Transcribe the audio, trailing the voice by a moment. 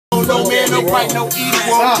no man, no right, no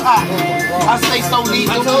equal. I stay so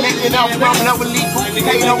legal, making out rubbing up illegal.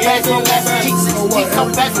 Ain't no bags, no ass, keep no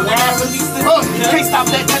bags, no ass, release this. Can't stop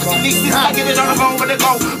that telekinesis. I get it on the phone with the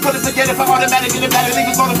go. Put it together for automatic, get it better.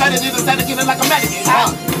 Niggas on the better, niggas better, get it like a medic.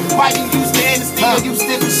 Why you used to understand, you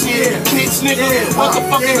stiff as shit. Bitch nigga, what the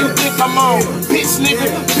fuck do you think I'm on? Bitch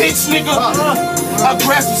nigga,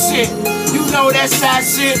 aggressive shit. You know that side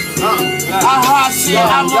shit. Hot shit,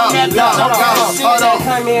 I'm on that bitch.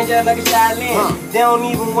 Come in just like a violin. They don't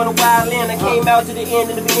even want to violin. I came out to the end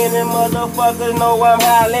of the beginning, motherfuckers know why I'm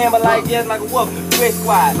violin. But like just like a wolf, Red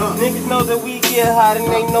Squad. Niggas know that we get hot and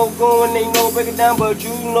ain't no going, ain't no break it down. But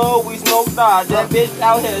you know we smoke hard. That bitch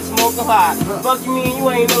out here smoking hot. Fuck you mean you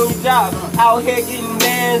ain't on your job? Out here getting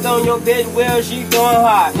bands on your bitch, well she going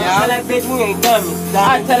hard. Tell that bitch we ain't dummies.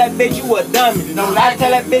 I tell that bitch you a dummy. I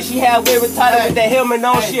tell that bitch she had way retarded with that helmet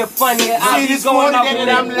on, she a funny. See this morning that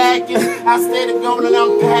I'm lacking. I steady going and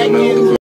I'm packing.